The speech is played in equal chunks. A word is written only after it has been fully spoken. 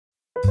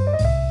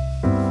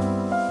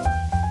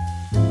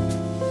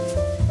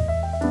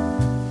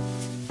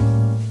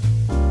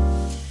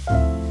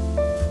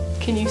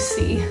you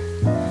see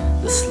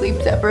the sleep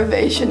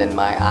deprivation in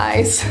my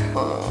eyes.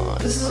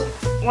 This is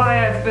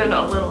why I've been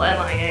a little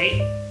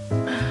MIA.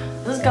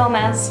 This is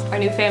Gomez, our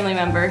new family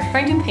member.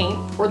 Trying to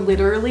paint or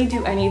literally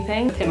do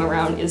anything with him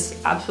around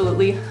is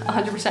absolutely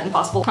 100%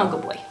 impossible. Uncle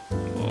boy.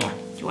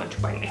 You want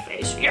to bite my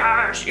face?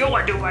 Yes, you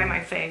want to bite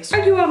my face.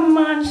 Are you a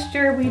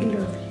monster? We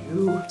love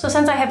you. So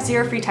since I have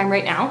zero free time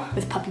right now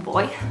with puppy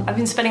boy, I've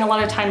been spending a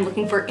lot of time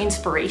looking for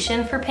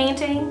inspiration for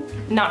painting,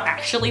 not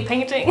actually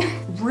painting.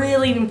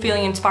 Really been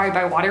feeling inspired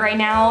by water right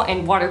now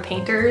and water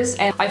painters.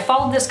 And I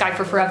followed this guy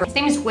for forever. His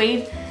name is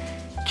Wade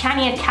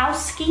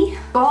Koniakowsky.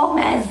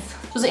 Gomez.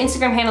 So the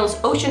Instagram handle is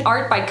Ocean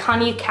Art by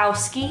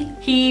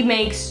Koniakowsky. He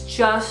makes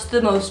just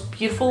the most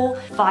beautiful,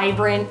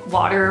 vibrant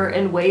water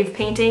and wave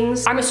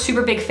paintings. I'm a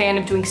super big fan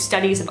of doing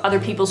studies of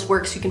other people's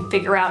work so you can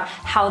figure out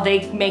how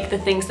they make the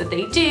things that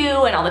they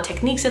do and all the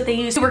techniques that they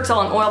use. He works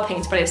all in oil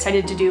paints, but I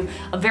decided to do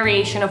a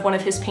variation of one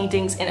of his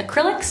paintings in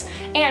acrylics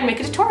and make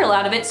a tutorial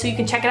out of it so you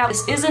can check it out.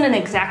 This isn't an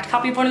exact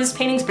copy of one of his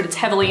paintings, but it's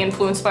heavily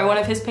influenced by one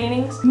of his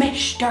paintings.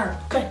 Mister,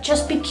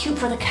 just be cute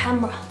for the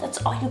camera. That's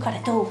all you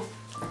gotta do.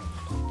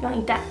 You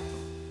ain't that.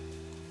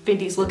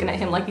 Vindy's looking at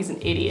him like he's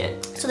an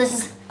idiot. So this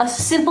is a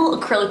simple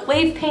acrylic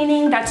wave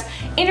painting that's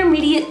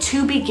intermediate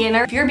to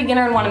beginner. If you're a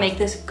beginner and want to make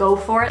this, go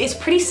for it. It's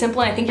pretty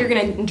simple and I think you're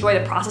gonna enjoy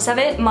the process of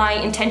it. My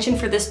intention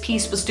for this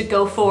piece was to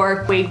go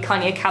for Wade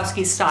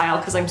Koniakowsky's style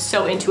because I'm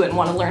so into it and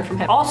want to learn from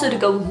him. Also to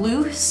go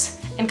loose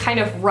and kind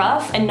of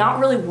rough and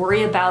not really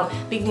worry about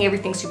making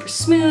everything super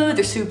smooth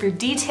or super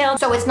detailed.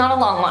 So it's not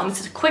a long one,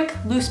 it's a quick,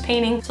 loose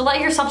painting. So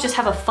let yourself just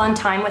have a fun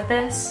time with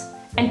this.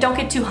 And don't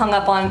get too hung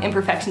up on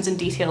imperfections and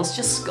details,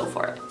 just go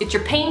for it. Get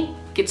your paint,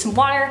 get some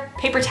water,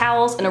 paper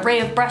towels, an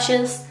array of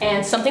brushes,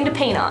 and something to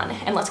paint on,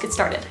 and let's get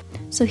started.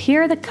 So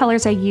here are the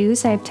colors I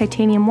use. I have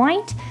titanium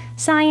white,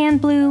 cyan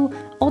blue,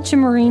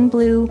 ultramarine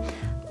blue,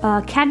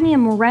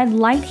 cadmium red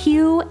light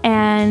hue,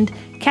 and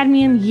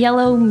cadmium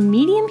yellow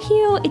medium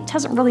hue. It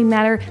doesn't really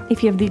matter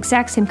if you have the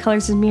exact same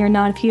colors as me or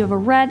not. If you have a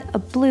red, a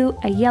blue,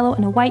 a yellow,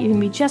 and a white, you're gonna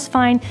be just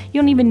fine.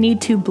 You don't even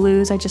need 2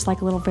 blues. I just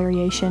like a little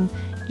variation.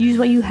 Use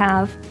what you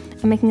have.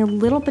 I'm making a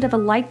little bit of a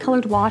light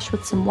colored wash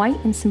with some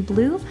white and some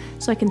blue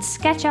so I can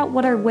sketch out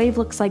what our wave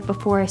looks like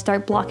before I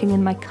start blocking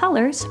in my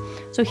colors.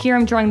 So here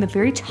I'm drawing the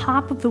very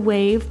top of the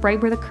wave,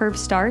 right where the curve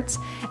starts,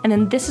 and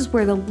then this is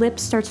where the lip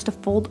starts to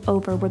fold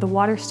over, where the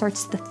water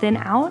starts to thin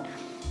out,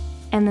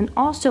 and then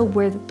also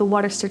where the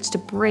water starts to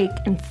break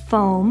and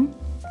foam,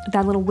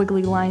 that little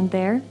wiggly line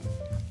there.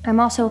 I'm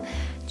also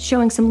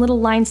showing some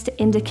little lines to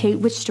indicate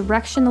which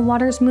direction the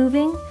water is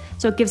moving,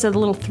 so it gives it a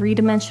little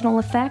 3-dimensional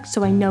effect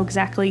so I know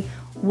exactly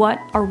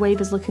what our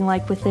wave is looking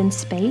like within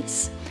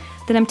space.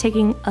 Then I'm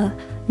taking a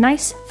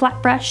nice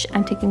flat brush,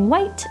 I'm taking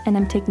white and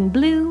I'm taking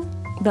blue,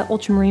 the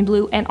ultramarine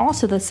blue and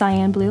also the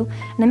cyan blue,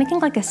 and I'm making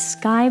like a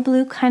sky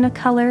blue kind of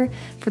color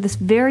for this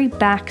very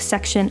back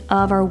section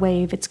of our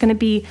wave. It's gonna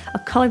be a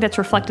color that's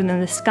reflected in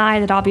the sky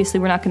that obviously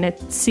we're not gonna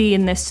see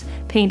in this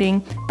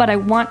painting, but I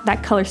want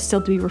that color still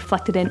to be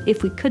reflected in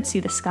if we could see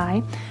the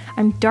sky.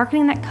 I'm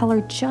darkening that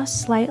color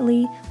just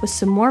slightly with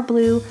some more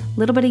blue, a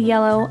little bit of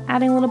yellow,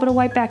 adding a little bit of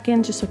white back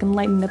in just so I can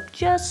lighten it up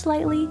just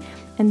slightly.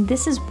 And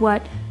this is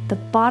what the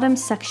bottom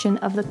section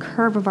of the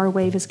curve of our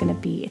wave is gonna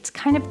be. It's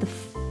kind of the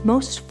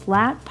most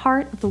flat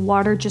part of the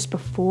water just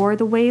before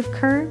the wave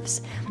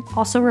curves.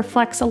 Also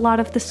reflects a lot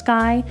of the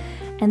sky.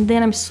 And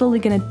then I'm slowly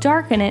gonna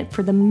darken it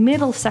for the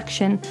middle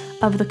section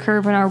of the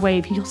curve in our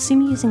wave. You'll see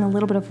me using a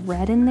little bit of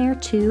red in there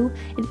too.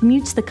 It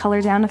mutes the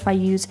color down if I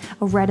use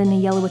a red and a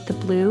yellow with the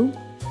blue.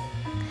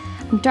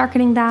 I'm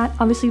darkening that,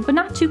 obviously, but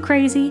not too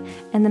crazy.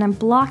 And then I'm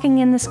blocking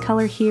in this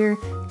color here,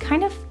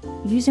 kind of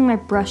using my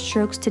brush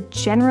strokes to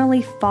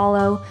generally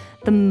follow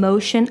the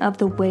motion of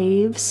the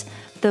waves,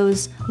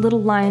 those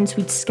little lines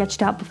we'd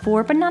sketched out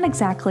before, but not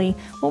exactly.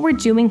 What we're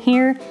doing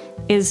here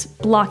is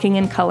blocking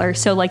in color.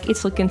 So like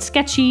it's looking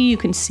sketchy, you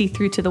can see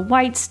through to the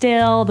white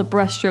still, the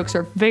brush strokes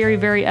are very,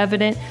 very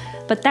evident,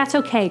 but that's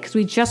okay because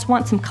we just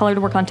want some color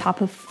to work on top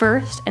of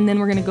first, and then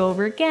we're gonna go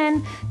over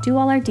again, do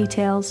all our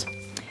details.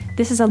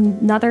 This is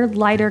another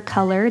lighter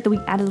color that we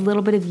added a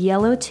little bit of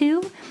yellow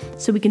to,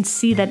 so we can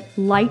see that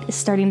light is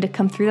starting to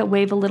come through that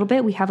wave a little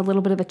bit. We have a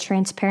little bit of a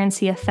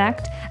transparency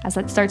effect as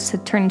that starts to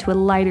turn into a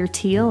lighter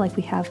teal, like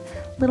we have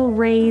little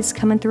rays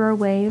coming through our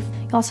wave.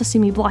 You also see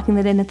me blocking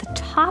that in at the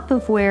top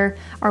of where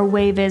our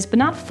wave is, but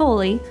not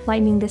fully.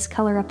 Lightening this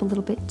color up a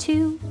little bit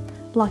too,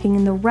 blocking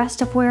in the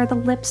rest of where the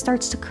lip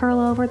starts to curl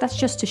over. That's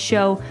just to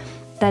show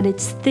that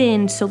it's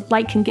thin so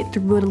light can get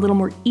through it a little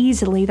more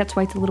easily. That's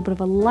why it's a little bit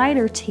of a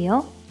lighter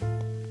teal.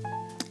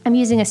 I'm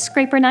using a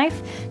scraper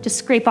knife to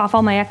scrape off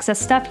all my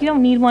excess stuff. You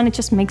don't need one, it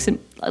just makes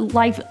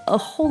life a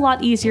whole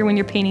lot easier when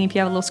you're painting if you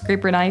have a little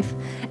scraper knife,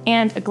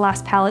 and a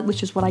glass palette,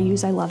 which is what I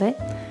use, I love it.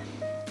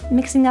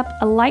 mixing up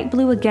a light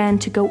blue again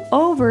to go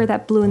over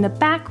that blue in the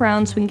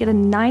background so we can get a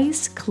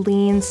nice,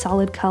 clean,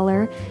 solid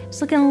color. It's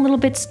looking a little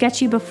bit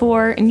sketchy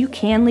before, and you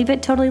can leave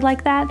it totally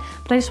like that,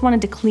 but I just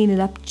wanted to clean it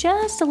up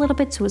just a little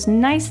bit so it was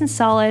nice and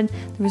solid.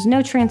 There was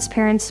no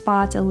transparent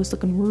spots. It was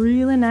looking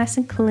really nice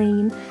and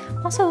clean.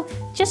 Also,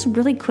 just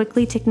really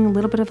quickly taking a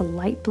little bit of a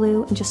light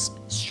blue and just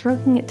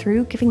stroking it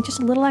through, giving just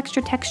a little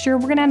extra texture.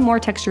 We're gonna add more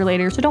texture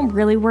later, so don't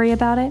really worry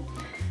about it.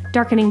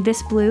 Darkening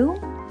this blue,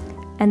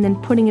 and then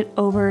putting it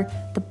over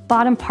the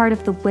bottom part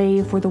of the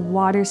wave where the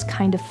water's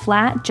kind of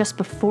flat just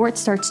before it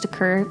starts to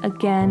curve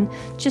again,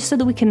 just so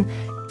that we can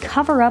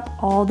cover up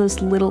all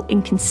those little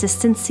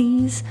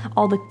inconsistencies,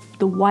 all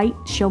the white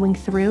showing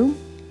through.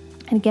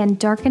 And again,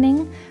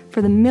 darkening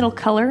for the middle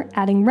color,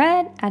 adding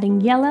red, adding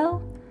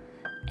yellow,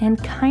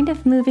 and kind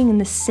of moving in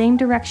the same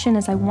direction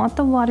as I want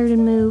the water to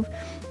move,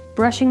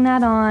 brushing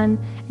that on,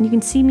 and you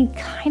can see me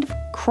kind of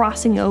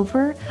crossing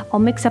over. I'll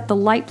mix up the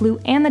light blue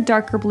and the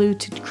darker blue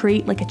to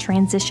create like a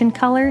transition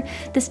color.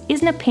 This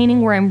isn't a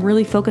painting where I'm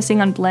really focusing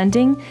on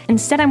blending.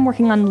 Instead, I'm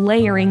working on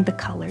layering the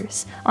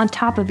colors on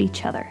top of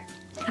each other.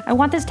 I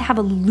want this to have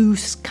a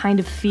loose kind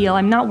of feel.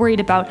 I'm not worried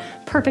about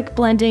perfect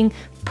blending,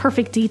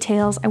 perfect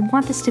details. I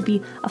want this to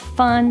be a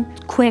fun,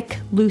 quick,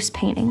 loose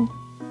painting.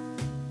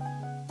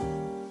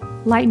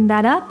 Lighten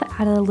that up,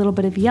 added a little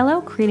bit of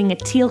yellow, creating a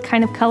teal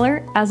kind of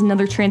color as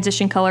another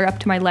transition color up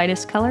to my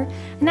lightest color,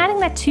 and adding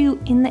that too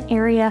in the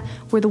area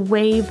where the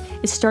wave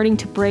is starting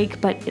to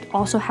break, but it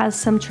also has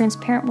some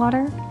transparent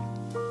water.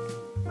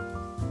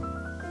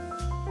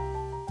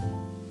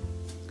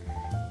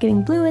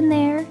 Getting blue in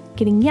there,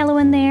 getting yellow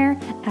in there,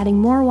 adding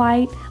more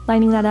white,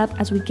 lining that up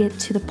as we get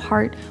to the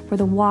part where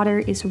the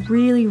water is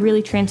really,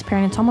 really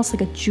transparent. It's almost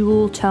like a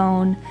jewel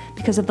tone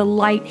because of the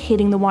light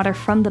hitting the water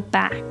from the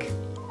back.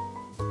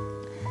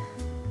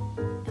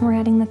 We're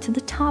adding that to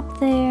the top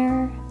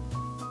there.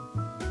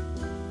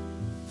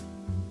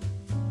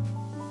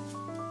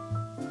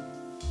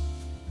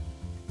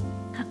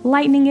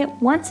 Lightening it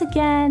once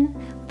again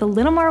with a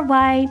little more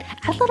white,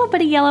 add a little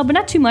bit of yellow, but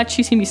not too much.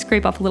 You see me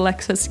scrape off a little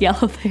excess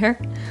yellow there.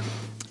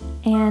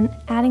 And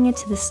adding it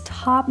to this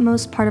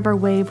topmost part of our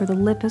wave where the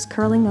lip is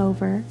curling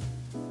over.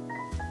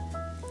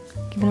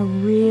 Giving a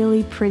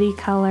really pretty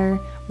color,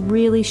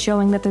 really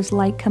showing that there's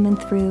light coming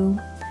through.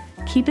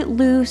 Keep it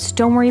loose,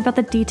 don't worry about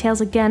the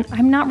details. Again,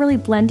 I'm not really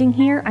blending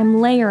here,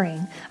 I'm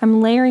layering. I'm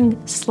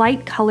layering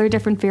slight color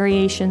different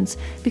variations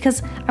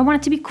because I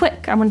want it to be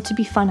quick, I want it to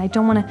be fun. I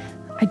don't want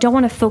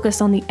to focus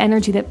on the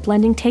energy that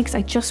blending takes.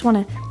 I just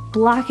want to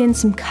block in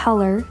some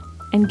color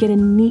and get a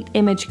neat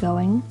image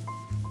going.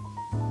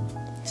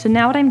 So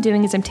now what I'm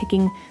doing is I'm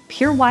taking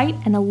pure white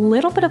and a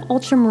little bit of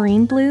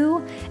ultramarine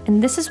blue,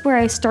 and this is where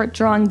I start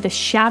drawing the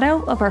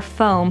shadow of our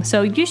foam.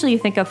 So usually you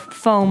think of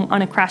foam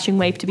on a crashing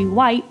wave to be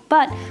white,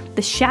 but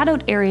the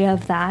shadowed area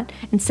of that,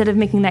 instead of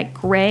making that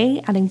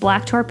gray, adding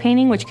black to our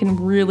painting, which can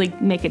really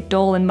make it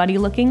dull and muddy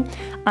looking,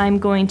 I'm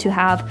going to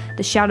have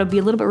the shadow be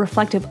a little bit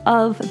reflective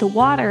of the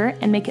water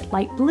and make it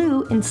light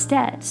blue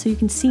instead. So you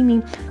can see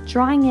me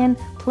drawing in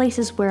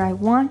places where I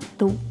want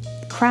the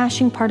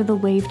crashing part of the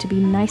wave to be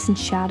nice and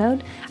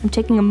shadowed. I'm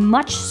taking a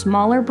much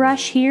smaller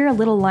brush here, a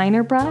little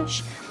liner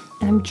brush,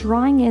 and I'm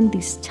drawing in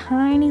these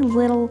tiny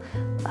little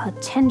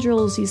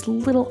tendrils, these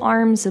little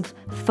arms of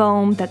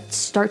foam that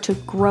start to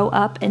grow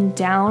up and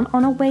down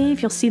on a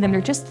wave. You'll see them, they're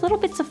just little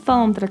bits of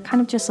foam that are kind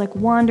of just like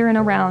wandering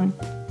around.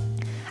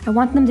 I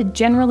want them to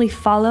generally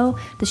follow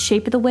the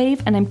shape of the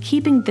wave, and I'm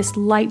keeping this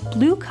light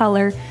blue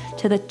color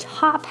to the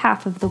top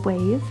half of the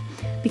wave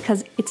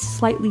because it's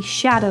slightly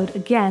shadowed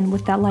again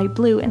with that light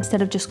blue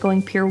instead of just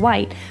going pure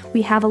white.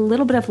 We have a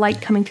little bit of light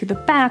coming through the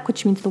back,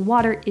 which means the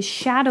water is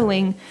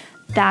shadowing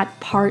that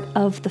part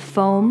of the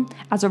foam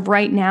as of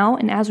right now,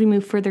 and as we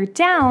move further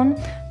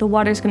down, the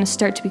water is going to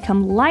start to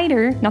become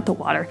lighter, not the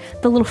water,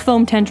 the little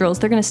foam tendrils,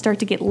 they're going to start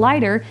to get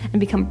lighter and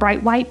become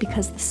bright white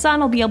because the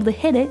sun will be able to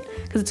hit it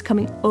because it's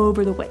coming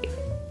over the wave.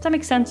 Does that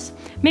make sense?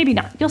 Maybe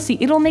not. You'll see.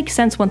 It'll make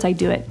sense once I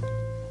do it.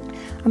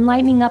 I'm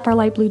lightening up our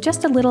light blue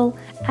just a little,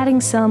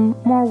 adding some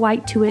more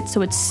white to it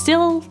so it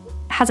still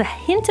has a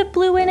hint of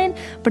blue in it,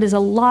 but is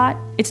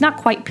it's not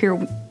quite pure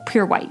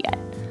white yet.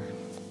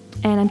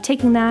 And I'm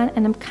taking that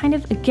and I'm kind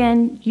of,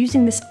 again,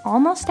 using this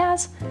almost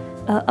as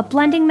a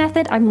blending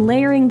method. I'm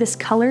layering this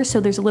color so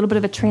there's a little bit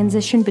of a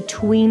transition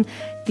between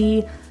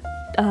the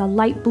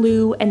light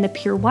blue and the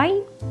pure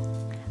white.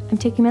 I'm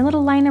taking my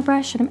little liner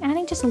brush and I'm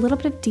adding just a little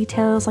bit of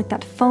details like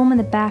that foam in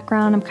the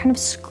background. I'm kind of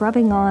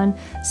scrubbing on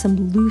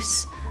some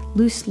loose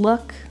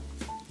look,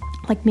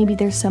 like maybe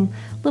there's some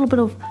little bit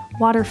of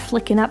water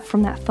flicking up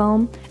from that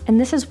foam. And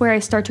this is where I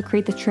start to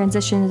create the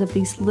transitions of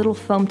these little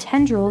foam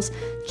tendrils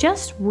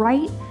just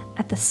right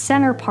at the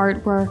center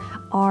part where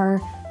our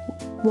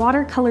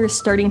watercolor is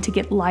starting to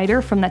get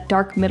lighter from that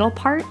dark middle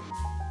part.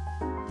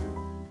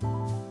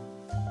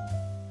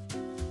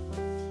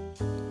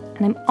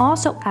 And I'm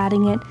also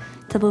adding it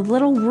to the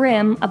little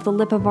rim of the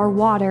lip of our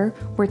water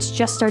where it's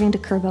just starting to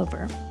curve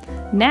over.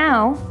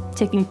 Now,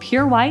 taking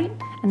pure white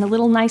and a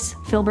little nice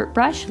filbert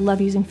brush, love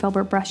using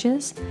filbert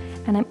brushes,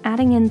 and I'm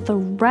adding in the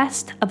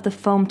rest of the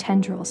foam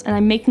tendrils. And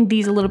I'm making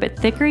these a little bit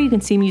thicker. You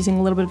can see I'm using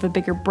a little bit of a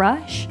bigger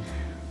brush.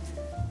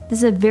 This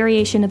is a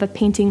variation of a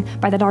painting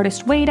by that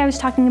artist Wade I was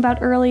talking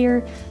about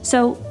earlier.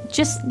 So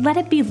just let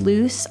it be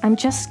loose. I'm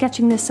just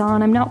sketching this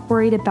on. I'm not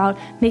worried about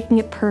making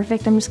it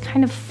perfect. I'm just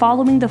kind of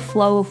following the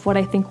flow of what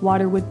I think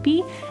water would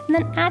be, and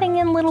then adding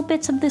in little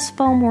bits of this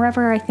foam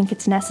wherever I think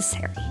it's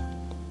necessary.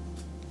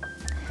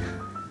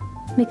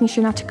 Making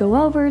sure not to go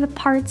over the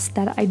parts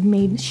that I'd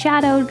made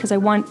shadowed, because I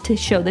want to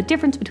show the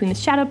difference between the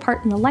shadowed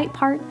part and the light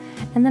part.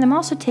 And then I'm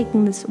also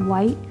taking this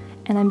white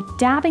and I'm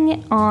dabbing it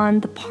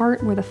on the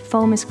part where the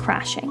foam is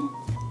crashing.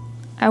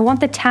 I want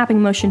the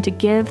tapping motion to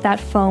give that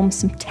foam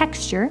some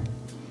texture.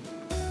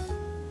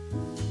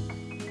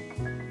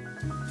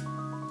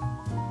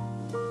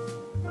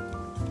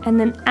 And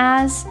then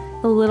as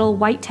the little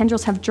white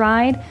tendrils have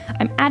dried,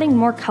 I'm adding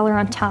more color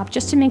on top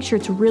just to make sure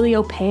it's really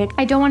opaque.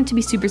 I don't want it to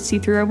be super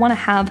see-through. I want to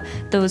have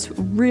those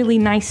really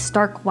nice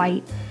stark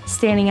white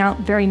standing out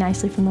very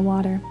nicely from the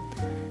water.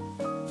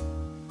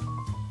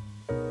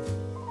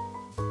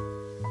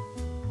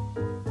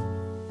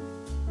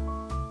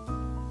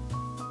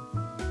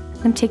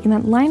 I'm taking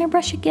that liner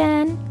brush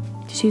again,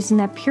 just using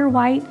that pure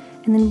white,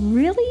 and then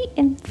really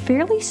in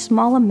fairly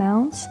small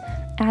amounts,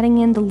 adding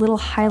in the little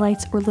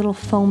highlights or little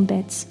foam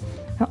bits.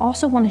 I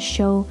also want to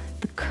show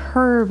the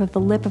curve of the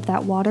lip of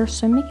that water,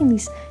 so I'm making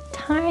these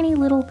tiny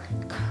little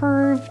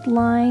curved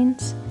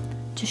lines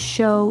to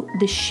show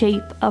the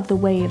shape of the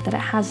wave, that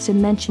it has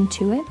dimension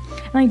to it.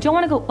 And I don't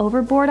want to go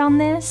overboard on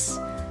this.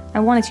 I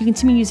want it, you can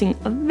see me using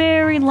a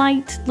very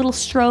light little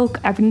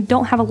stroke. I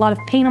don't have a lot of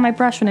paint on my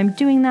brush when I'm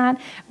doing that.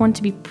 I want it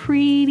to be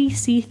pretty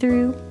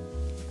see-through.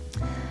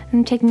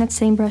 I'm taking that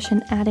same brush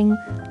and adding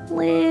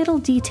little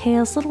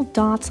details, little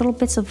dots, little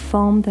bits of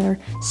foam that are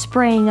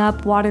spraying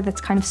up, water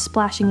that's kind of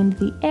splashing into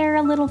the air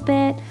a little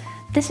bit.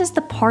 This is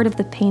the part of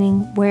the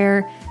painting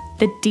where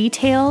the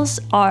details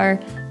are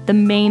the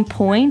main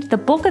point. The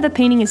bulk of the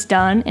painting is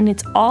done, and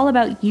it's all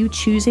about you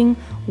choosing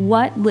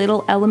what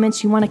little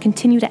elements you want to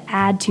continue to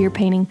add to your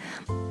painting.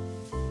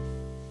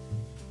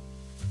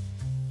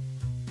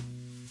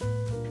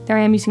 There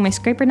I am using my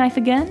scraper knife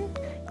again,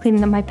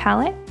 cleaning up my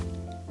palette.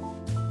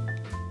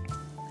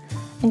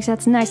 Make sure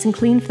that's nice and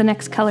clean for the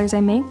next colors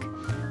I make.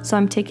 So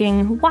I'm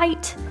taking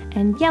white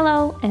and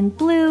yellow and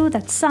blue,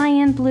 that's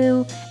cyan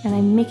blue, and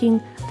I'm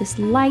making this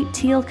light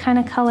teal kind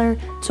of color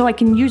so I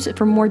can use it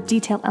for more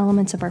detailed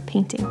elements of our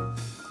painting.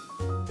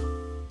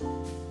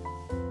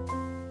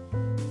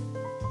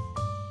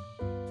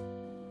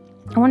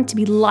 I want it to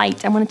be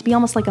light. I want it to be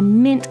almost like a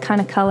mint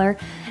kind of color,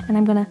 and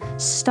I'm gonna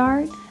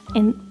start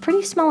in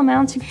pretty small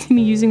amounts. You can see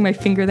me using my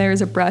finger there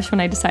as a brush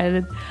when I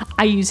decided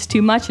I used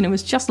too much and it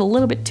was just a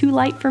little bit too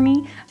light for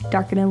me.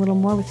 Darken it a little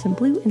more with some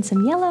blue and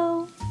some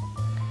yellow.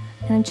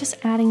 And I'm just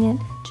adding it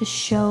to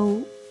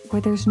show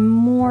where there's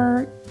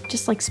more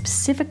just like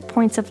specific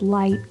points of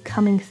light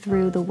coming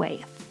through the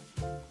wave.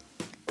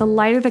 The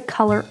lighter the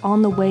color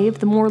on the wave,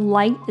 the more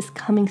light is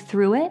coming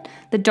through it.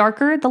 The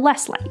darker, the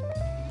less light.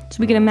 So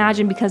we can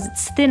imagine, because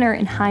it's thinner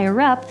and higher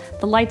up,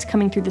 the light's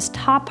coming through this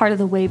top part of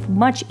the wave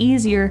much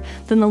easier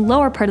than the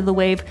lower part of the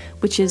wave,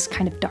 which is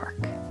kind of dark.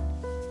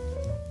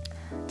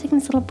 Taking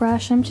this little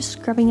brush, I'm just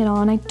scrubbing it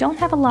on. I don't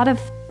have a lot of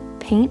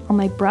paint on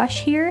my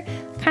brush here,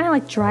 kind of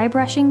like dry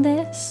brushing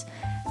this.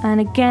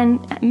 And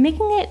again,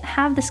 making it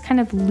have this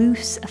kind of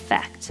loose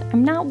effect.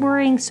 I'm not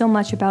worrying so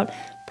much about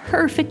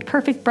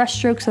perfect brush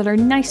strokes that are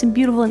nice and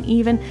beautiful and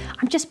even.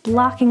 I'm just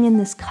blocking in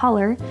this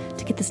color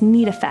to get this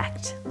neat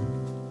effect.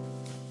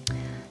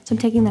 So I'm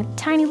taking that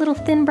tiny little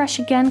thin brush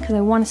again because I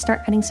want to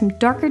start adding some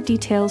darker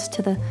details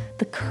to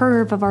the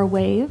curve of our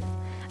wave.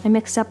 I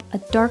mixed up a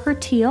darker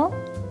teal,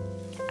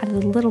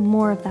 added a little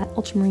more of that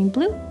ultramarine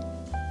blue,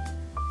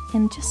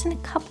 and just in a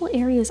couple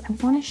areas I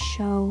want to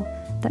show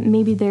that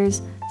maybe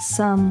there's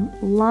some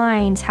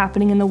lines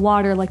happening in the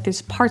water, like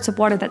there's parts of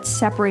water that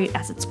separate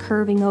as it's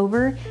curving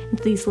over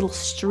into these little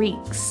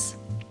streaks.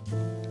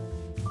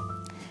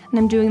 And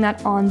I'm doing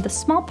that on the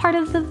small part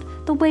of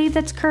the wave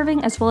that's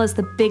curving, as well as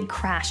the big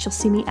crash. You'll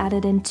see me add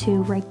it in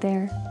too right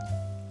there.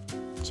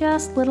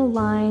 Just little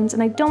lines,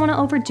 and I don't want to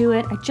overdo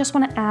it. I just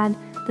want to add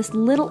this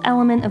little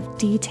element of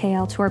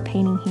detail to our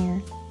painting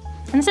here.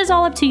 And this is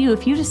all up to you.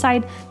 If you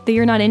decide that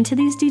you're not into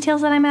these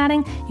details that I'm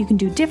adding, you can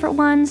do different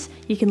ones,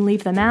 you can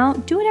leave them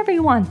out, do whatever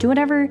you want, do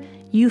whatever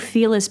you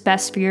feel is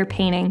best for your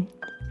painting.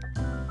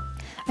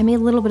 I made a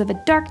little bit of a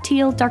dark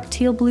teal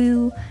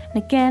blue,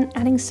 and again,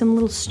 adding some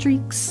little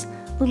streaks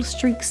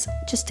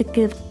just to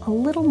give a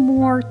little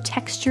more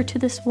texture to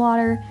this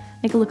water,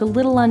 make it look a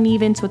little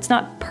uneven so it's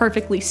not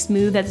perfectly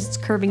smooth as it's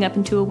curving up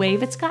into a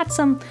wave. It's got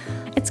some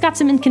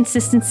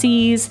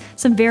inconsistencies,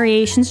 some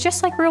variations,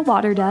 just like real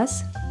water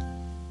does.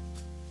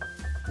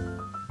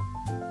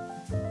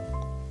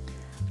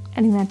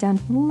 Adding that down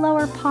to the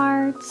lower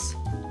parts,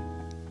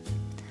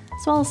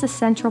 as well as the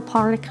central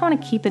part. I kind of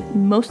want to keep it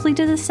mostly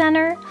to the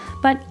center,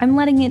 but I'm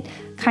letting it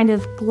kind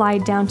of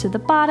glide down to the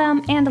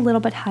bottom and a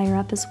little bit higher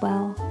up as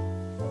well.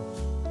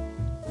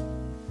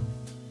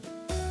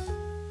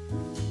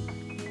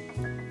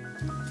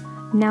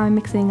 now I'm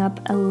mixing up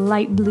a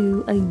light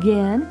blue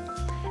again.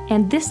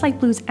 And this light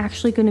blue is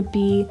actually going to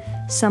be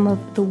some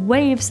of the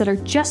waves that are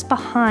just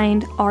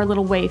behind our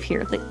little wave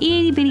here, the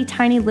itty bitty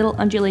tiny little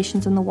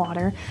undulations in the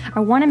water.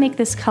 I want to make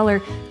this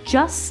color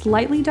just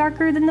slightly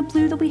darker than the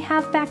blue that we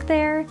have back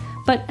there,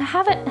 but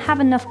have it have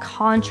enough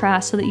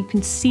contrast so that you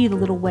can see the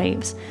little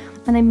waves.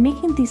 And I'm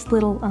making these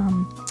little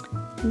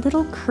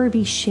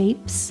curvy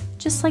shapes,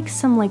 just like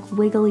some like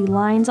wiggly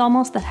lines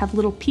almost that have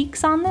little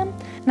peaks on them.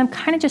 And I'm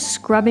kind of just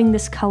scrubbing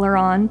this color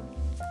on.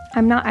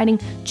 I'm not adding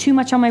too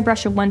much on my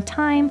brush at one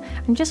time.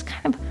 I'm just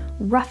kind of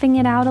roughing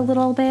it out a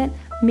little bit,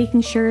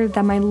 making sure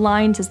that my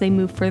lines as they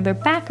move further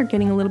back are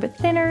getting a little bit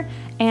thinner,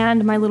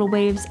 and my little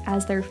waves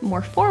as they're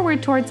more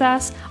forward towards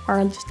us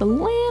are just a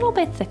little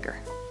bit thicker.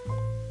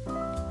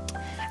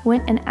 I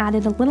went and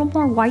added a little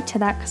more white to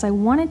that because I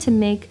wanted to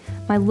make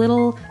my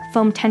little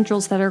foam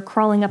tendrils that are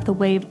crawling up the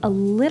wave a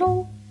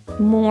little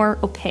more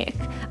opaque.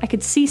 I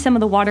could see some of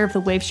the water of the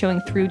wave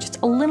showing through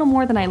just a little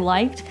more than I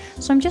liked,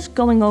 so I'm just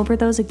going over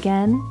those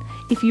again.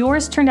 If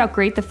yours turned out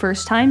great the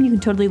first time, you can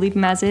totally leave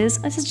them as is.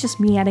 This is just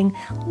me adding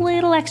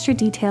little extra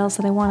details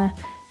that I want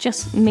to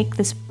just make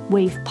this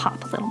wave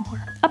pop a little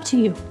more. Up to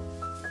you.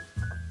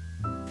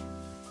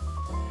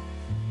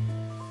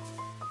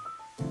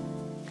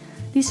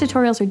 These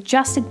tutorials are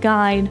just a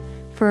guide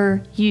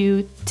for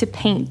you to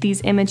paint these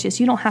images.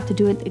 You don't have to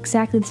do it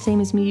exactly the same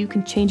as me. You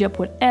can change up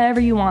whatever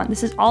you want.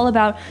 This is all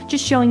about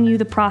just showing you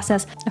the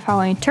process of how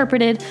I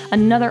interpreted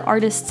another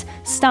artist's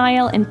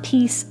style and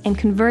piece and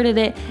converted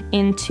it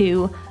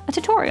into a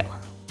tutorial.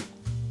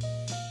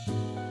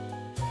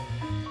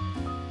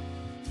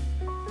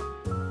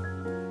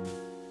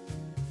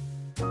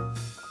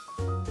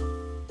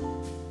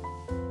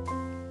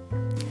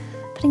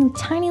 Putting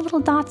tiny little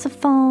dots of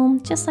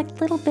foam, just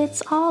like little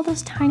bits, all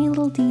those tiny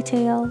little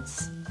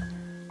details.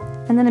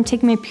 And then I'm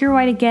taking my pure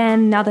white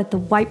again, now that the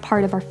white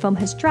part of our foam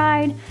has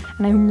dried,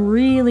 and I'm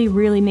really,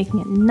 really making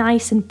it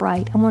nice and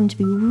bright. I want it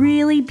to be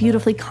really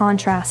beautifully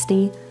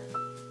contrasty.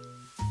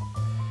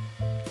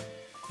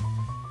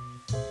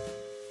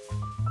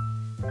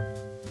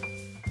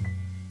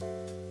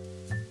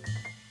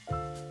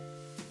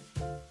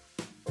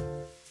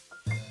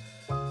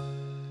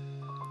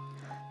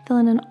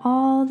 Filling in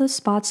all the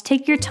spots.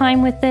 Take your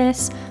time with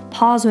this.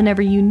 Pause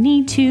whenever you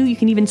need to. You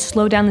can even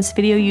slow down this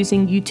video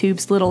using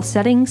YouTube's little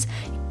settings.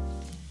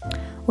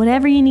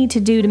 Whatever you need to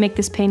do to make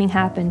this painting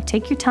happen,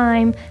 take your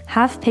time,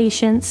 have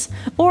patience,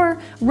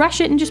 or rush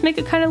it and just make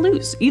it kind of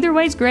loose. Either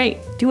way is great.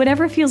 Do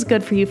whatever feels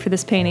good for you for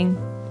this painting.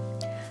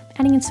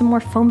 Adding in some more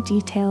foam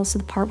details to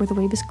the part where the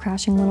wave is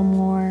crashing a little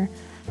more.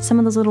 Some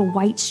of those little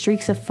white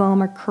streaks of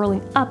foam are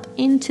curling up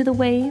into the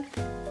wave.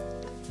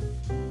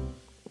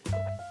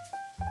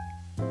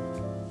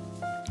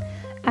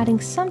 Adding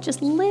some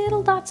just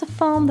little dots of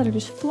foam that are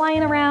just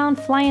flying around,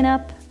 flying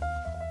up.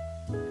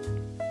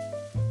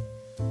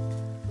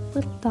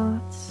 Little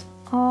dots,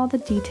 all the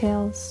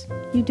details.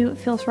 You do what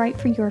feels right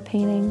for your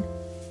painting.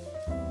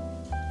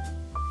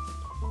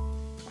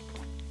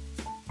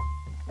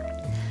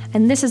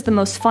 And this is the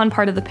most fun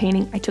part of the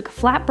painting. I took a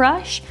flat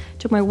brush,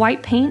 took my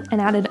white paint and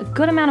added a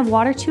good amount of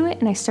water to it,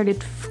 and I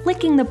started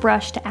flicking the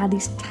brush to add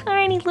these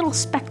tiny little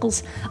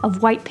speckles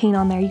of white paint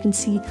on there. You can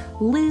see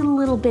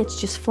little bits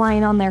just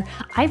flying on there.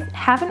 I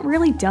haven't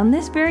really done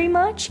this very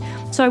much,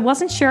 so I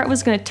wasn't sure it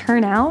was gonna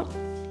turn out,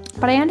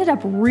 but I ended up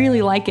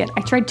really like it.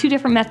 I tried two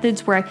different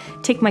methods where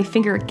I take my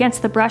finger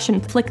against the brush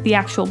and flick the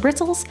actual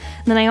bristles,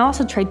 and then I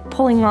also tried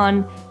pulling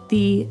on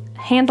the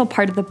handle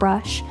part of the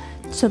brush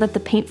so that the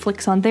paint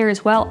flicks on there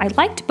as well. I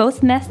liked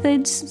both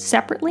methods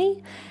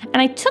separately,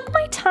 and I took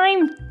my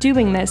time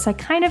doing this. I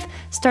kind of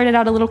started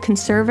out a little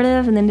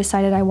conservative and then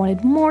decided I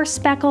wanted more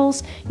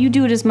speckles. You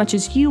do it as much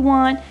as you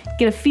want,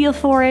 get a feel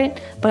for it,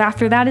 but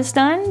after that is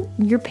done,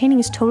 your painting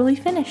is totally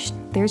finished.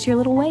 There's your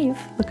little wave,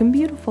 looking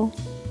beautiful.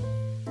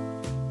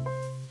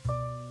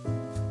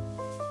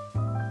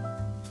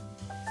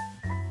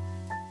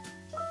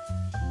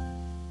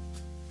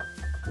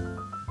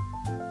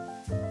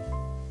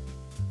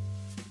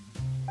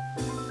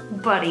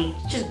 Buddy,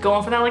 just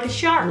going for that like a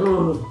shark.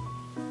 Ugh.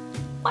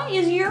 What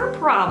is your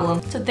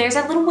problem? So there's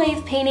that little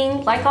wave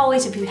painting. Like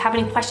always, if you have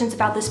any questions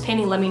about this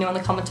painting, let me know in the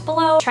comments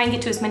below. Try and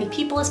get to as many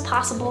people as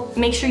possible.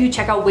 Make sure you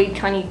check out Wade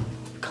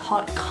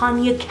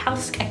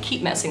Koniakowsky. I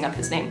keep messing up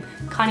his name.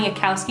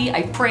 Koniakowsky.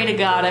 I pray to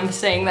God I'm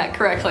saying that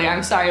correctly.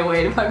 I'm sorry,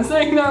 Wade, if I'm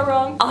saying that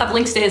wrong. I'll have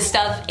links to his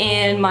stuff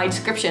in my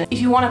description. If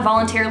you want to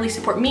voluntarily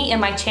support me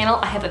and my channel,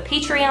 I have a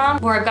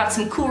Patreon where I've got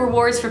some cool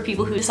rewards for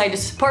people who decide to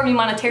support me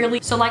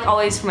monetarily. So like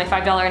always, for my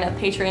 $5 and up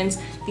patrons,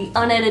 the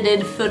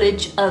unedited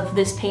footage of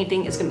this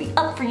painting is gonna be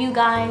up for you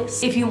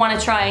guys. If you want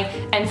to try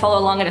and follow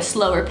along at a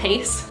slower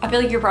pace, I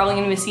feel like you're probably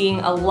gonna be seeing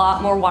a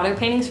lot more water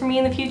paintings from me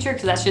in the future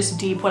because that's just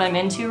deep what I'm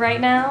into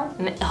right now.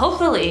 And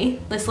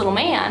hopefully this little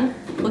man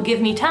will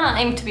give me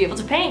time to be able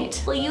to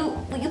paint. Will you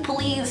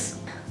please?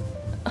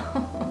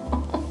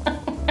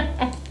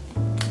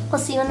 We'll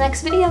see you in the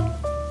next video.